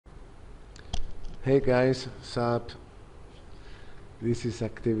Hey guys, sup? This is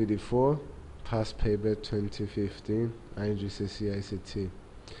activity 4, past paper 2015, IGCSE ICT.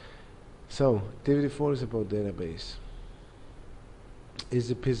 So, activity 4 is about database.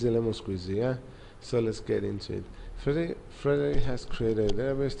 Easy peasy lemon squeezy, yeah? So let's get into it. Frederick has created a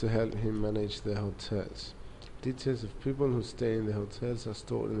database to help him manage the hotels. Details of people who stay in the hotels are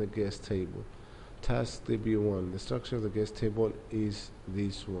stored in the guest table. Task DB1. The structure of the guest table is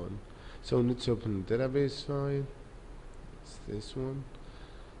this one. So we need to open the database file. It's this one.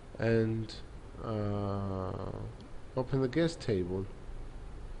 And open the guest table.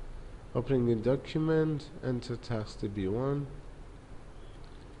 Opening the document, enter task DB1.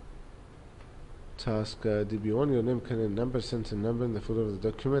 Task DB1, your name, current number, send a number in the footer of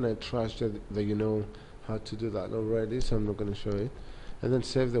the document. I trust that you know how to do that already, so I'm not going to show it. And then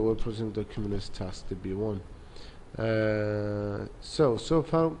save the word processing document as task DB1. So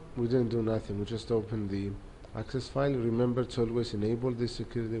far we didn't do nothing. We just opened the access file. Remember to always enable this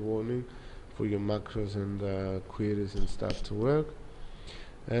security warning for your macros and queries and stuff to work.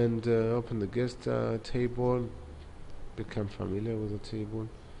 And open the guest table. Become familiar with the table.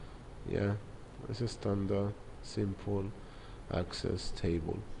 Yeah, it's a standard simple access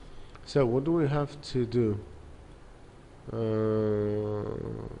table. So what do we have to do?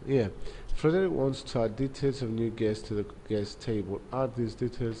 Yeah, Frederick wants to add details of new guests to the guest table. Add these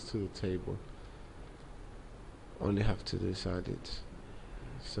details to the table. Only have to do is add it.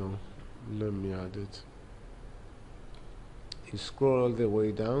 So let me add it. You scroll all the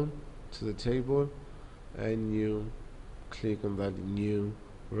way down to the table and you click on that new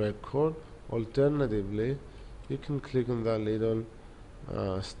record. Alternatively, you can click on that little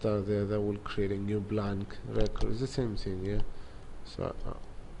star there that will create a new blank record. It's the same thing, yeah? So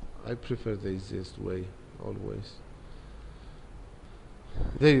I prefer the easiest way always.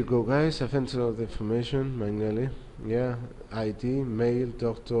 There you go, guys. I've entered all the information manually. Yeah, ID, mail,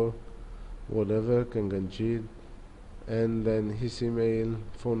 doctor, whatever, Ganganjit, and then his email,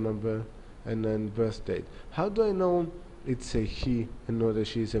 phone number, and then birth date. How do I know it's a he and not a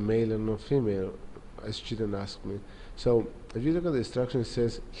she, is a male and not female? A student asked me. So if you look at the instruction, it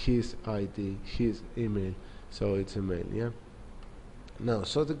says his ID, his email, so it's a male, yeah? Now,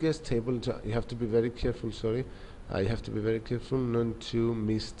 so the guest table, you have to be very careful, sorry. You have to be very careful not to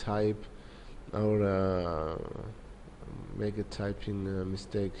mistype or make a typing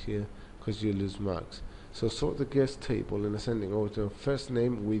mistake here, because you lose marks. So sort the guest table in ascending order of first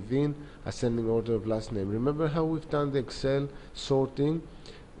name within ascending order of last name. Remember how we've done the Excel sorting?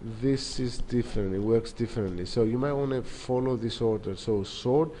 This is different, it works differently. So you might want to follow this order. So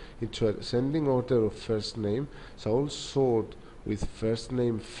sort into ascending order of first name. So I'll sort with first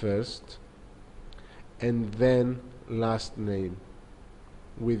name first and then last name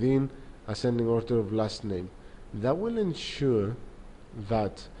within ascending order of last name. That will ensure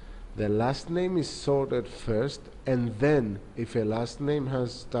that the last name is sorted first, and then if a last name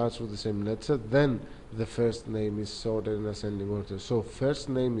starts with the same letter, then the first name is sorted in ascending order. So first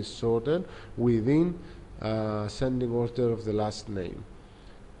name is sorted within ascending order of the last name.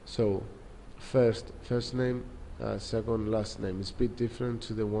 So first name, second last name. It's a bit different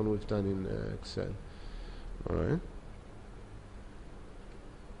to the one we've done in Excel. Alright.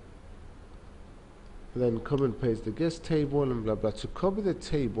 Then copy and paste the guest table and blah blah. To copy the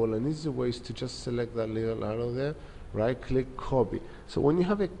table, an easy way is to just select that little arrow there, right click, copy. So when you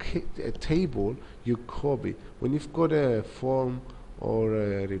have a table, you copy. When you've got a form or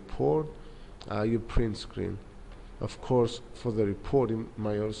a report, you print screen. Of course, for the report, it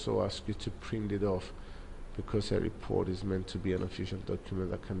might also ask you to print it off, because a report is meant to be an official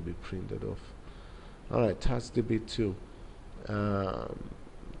document that can be printed off. Alright, task DB2,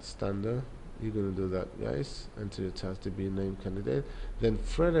 standard. You're going to do that, guys. Enter your task DB name candidate. Then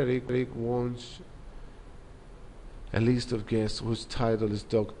Frederick wants a list of guests whose title is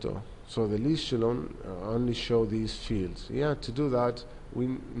doctor. So the list should only show these fields. Yeah, to do that,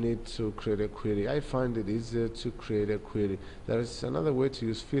 we need to create a query. I find it easier to create a query. There is another way to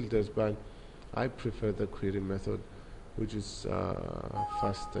use filters, but I prefer the query method, which is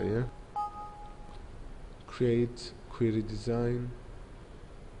faster, yeah? Create query design.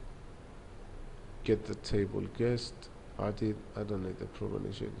 Get the table guest, add it. I don't need the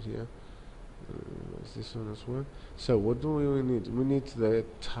pronunciation here. Is this one as well? So what do we need? We need the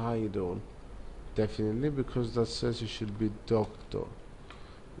title, definitely, because that says it should be doctor,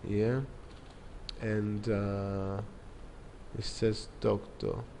 yeah? And it says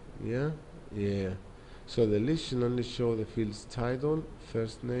doctor, yeah? Yeah. So the list should only show the fields title,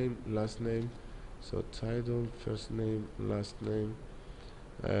 first name, last name. So title, first name, last name,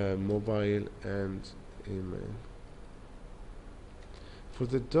 mobile and email. For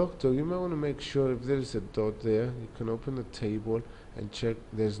the doctor, you might want to make sure if there is a dot there, you can open the table and check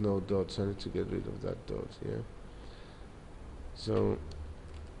there's no dot, so I need to get rid of that dot. Yeah, so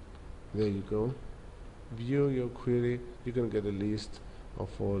there you go. View your query, you can get a list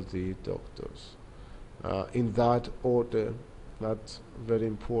of all the doctors in that order. That's very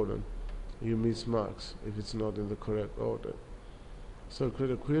important. You miss marks if it's not in the correct order. So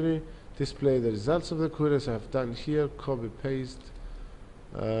create a query, display the results of the queries I have done here, copy paste,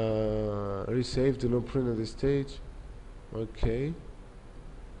 resave, do not print at this stage. Okay,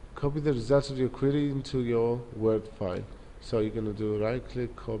 copy the results of your query into your Word file. So you're going to do right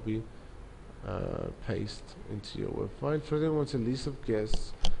click, copy, paste into your Word file. Further, wants a list of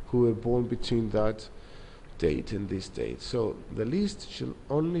guests who were born between that date and this date. So the list should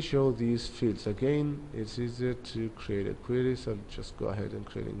only show these fields. Again, it's easier to create a query, so I'll just go ahead and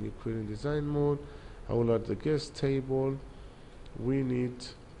create a new query in design mode. I will add the guest table. We need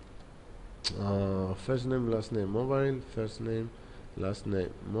first name, last name, mobile, first name, last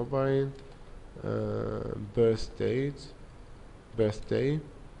name, mobile, birthday,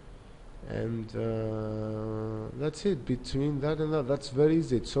 and that's it. Between that and that, that's very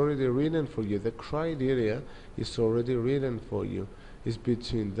easy. It's already written for you. The criteria is already written for you. It's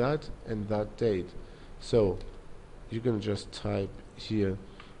between that and that date. So you can just type here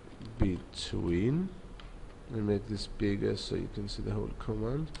between and make this bigger so you can see the whole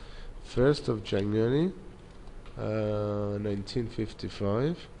command. 1st of January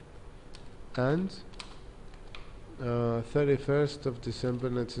 1955 and 31st of December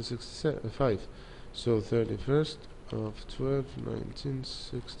 1965. So 31st of 12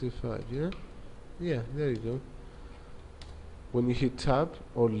 1965. Yeah, there you go. When you hit tab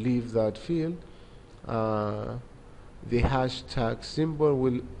or leave that field, the hashtag symbol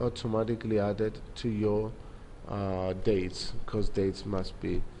will automatically add it to your dates, because dates must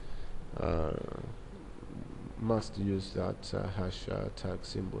use that hashtag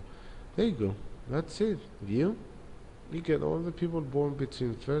symbol. There you go. That's it. View. You get all the people born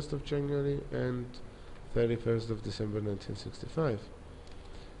between 1st of January and 31st of December 1965.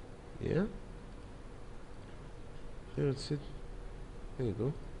 Yeah. That's it. There you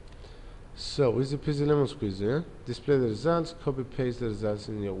go. So, is the peasy lemon squeeze, yeah? Display the results, copy paste the results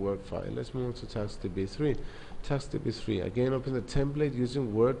in your Word file. Let's move on to TaxDB3. TaxDB3, again open the template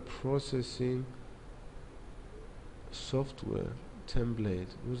using word processing software.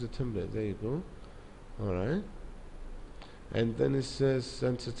 Template, where's the template? There you go. Alright. And then it says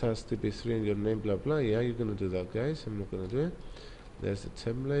enter TaxDB3 and your name, blah blah. Yeah, you're gonna do that, guys. I'm not gonna do it. There's the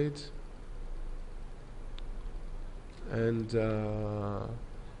template. And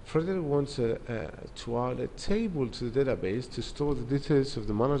further, it wants to add a table to the database to store the details of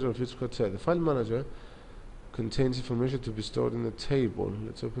the manager of each quarter. The file manager contains information to be stored in the table.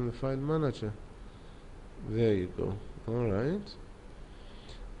 Let's open the file manager. There you go. Alright.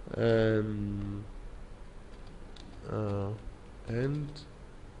 And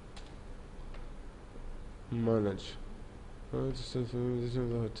manage. Just information of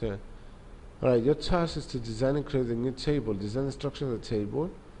the hotel. Alright, your task is to design and create a new table. Design the structure of the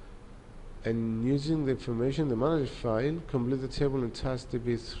table, and using the information in the manager file, complete the table in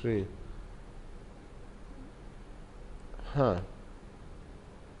TaxDB3.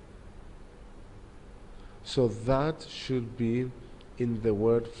 So that should be in the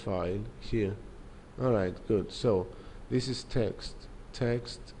Word file here. Alright, good. So this is text,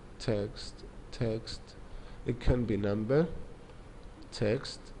 text, text, text. It can be number,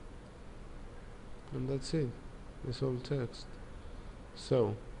 text, and that's it. It's all text.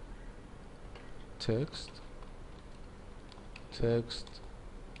 So text, text,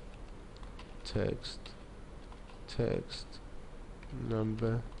 text, text,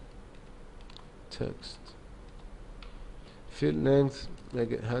 number, text. Field length,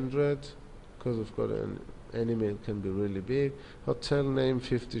 make it 100, because we've got an email can be really big. Hotel name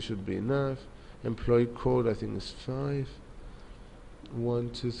 50 should be enough. Employee code I think is 5. 1,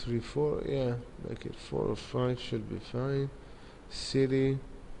 2, 3, 4. Yeah, make it 4 or 5 should be fine. City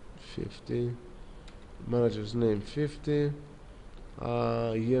 50. Manager's name 50.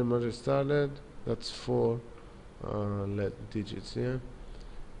 Year manager started. That's 4 digits. Yeah.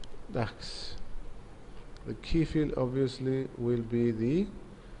 Dax. The key field obviously will be the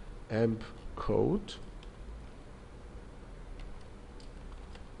emp code.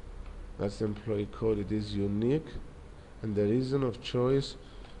 That's the employee code. It is unique, and the reason of choice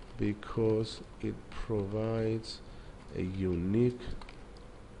because it provides a unique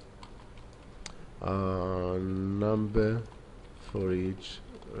number for each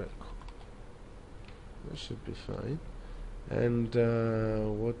record. That should be fine. And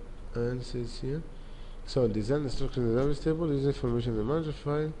what else is here? So design the structure in the database table using information in the manager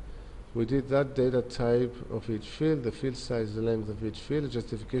file. We did that data type of each field, the field size, the length of each field,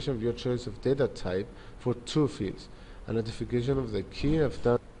 justification of your choice of data type for 2 fields, a notification of the key. I've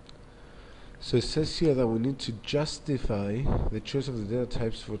done. So it says here that we need to justify the choice of the data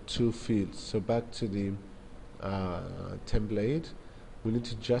types for 2 fields. So back to the template, we need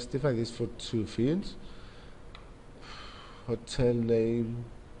to justify this for 2 fields. Hotel name.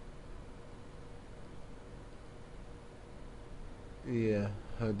 Yeah,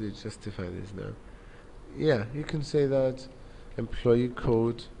 how do you justify this now? Yeah, you can say that employee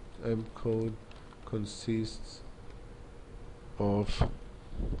code, code consists of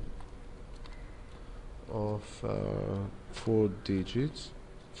 4 digits,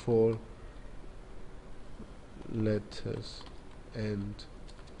 4 letters and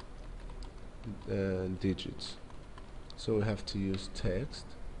digits. So we have to use text,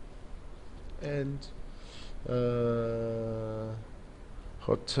 and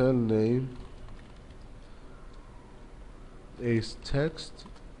hotel name is text.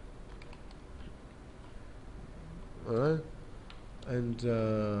 Alright, and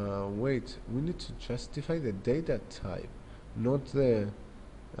wait, we need to justify the data type, not the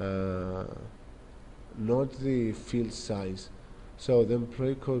field size. So the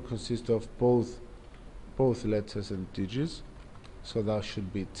employee code consists of both letters and digits, so that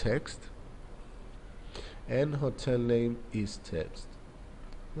should be text, and hotel name is text.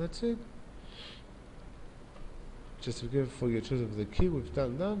 That's it. Justification for your choice of the key, we've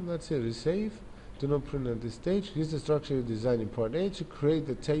done that. That's it. Resave. Do not print at this stage. Use the structure you designed in part A to create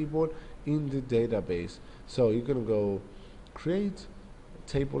the table in the database. So you're gonna go create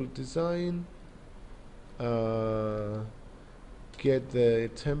table design, get the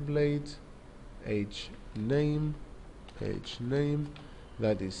template name,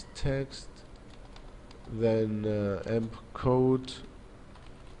 that is text, then emp code,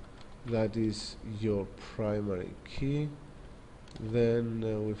 that is your primary key, then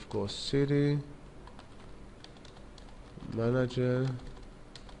we've got city, manager,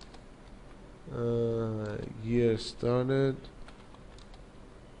 year started,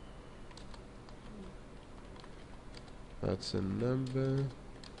 that's a number,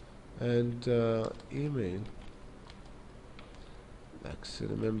 and email. Next,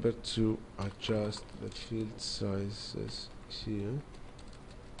 remember to adjust the field sizes here.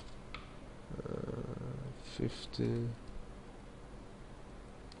 50,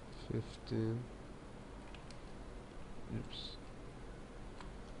 15, oops,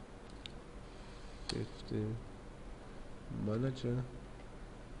 50,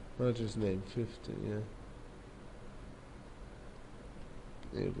 manager's name 50, yeah,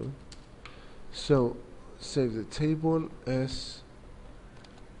 there you go. So save the table as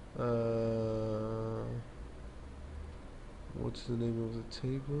what's the name of the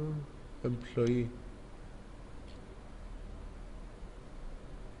table? Employee.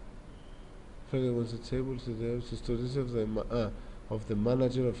 Finally, wants the table to the stories of the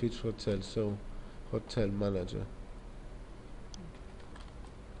manager of each hotel. So hotel manager.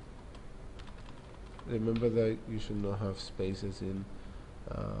 Remember that you should not have spaces in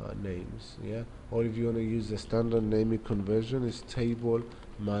names, yeah. Or if you want to use the standard naming conversion, is table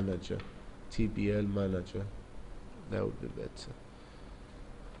manager, TBL manager. That would be better.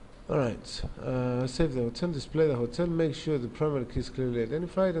 Alright, save the hotel, display the hotel, make sure the primary key is clearly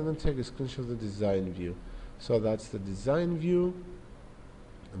identified, and then take a screenshot of the design view. So that's the design view,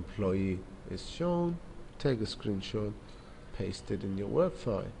 employee is shown, take a screenshot, paste it in your work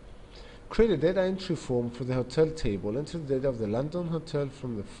file. Create a data entry form for the hotel table, enter the data of the London hotel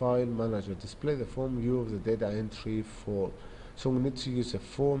from the file manager, display the form view of the data entry form. So we need to use a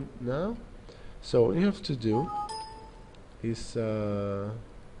form now. So what you have to do is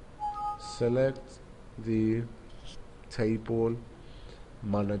select the table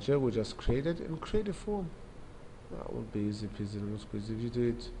manager we just created and create a form. That would be easy peasy lemon squeezy. If you do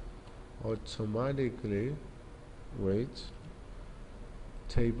it automatically, wait,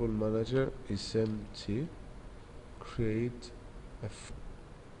 table manager is empty, create a form.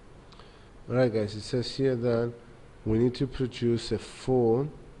 Alright guys, it says here that we need to produce a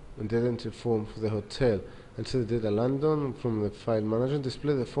form, a data entry form for the hotel. Enter the data London from the file manager,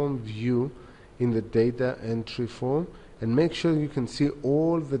 display the form view in the data entry form, and make sure you can see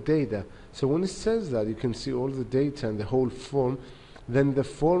all the data. So when it says that you can see all the data and the whole form, then the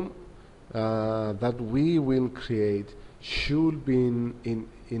form that we will create should be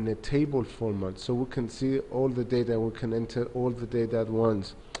in a table format, so we can see all the data, we can enter all the data at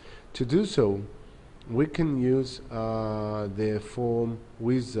once. To do so, we can use the form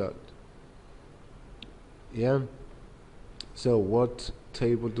wizard. Yeah. So what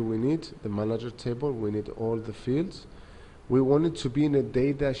table do we need? The manager table. We need all the fields. We want it to be in a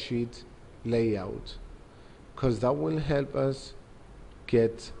data sheet layout, because that will help us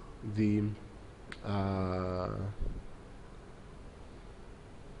get the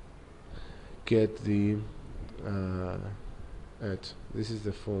this is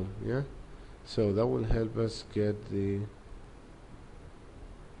the form, yeah. So that will help us get the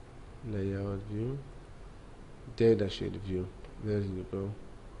layout view, data sheet view. There you go.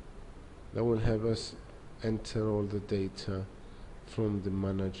 That will help us enter all the data from the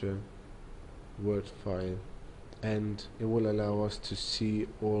manager Word file, and it will allow us to see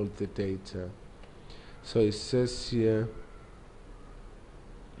all the data. So it says here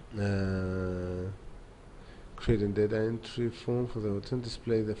create a data entry form for the hotel,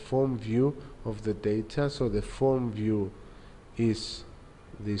 display the form view of the data. So the form view is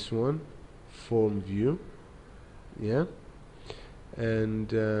this one, form view, yeah.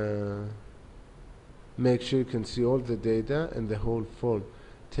 And make sure you can see all the data and the whole form.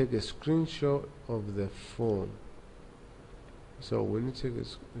 Take a screenshot of the form. So when you take a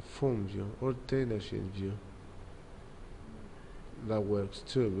form view or data sheet view, that works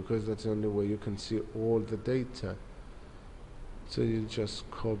too, because that's the only way you can see all the data. So you just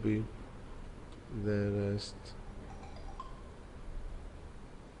copy the rest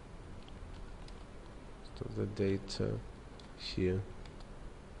of the data here.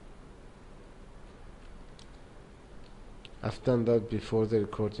 I've done that before the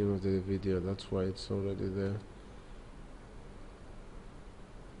recording of the video, that's why it's already there.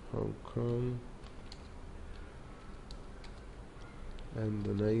 Hong Kong, and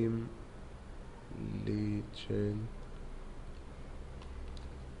the name Legion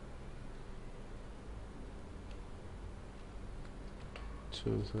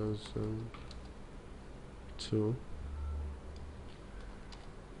 2002.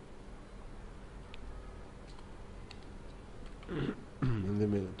 And the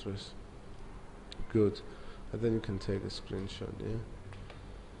email address. Good. And then you can take a screenshot, yeah.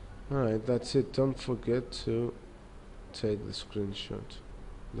 Alright, that's it. Don't forget to take the screenshot.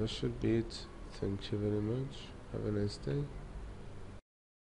 That should be it. Thank you very much. Have a nice day.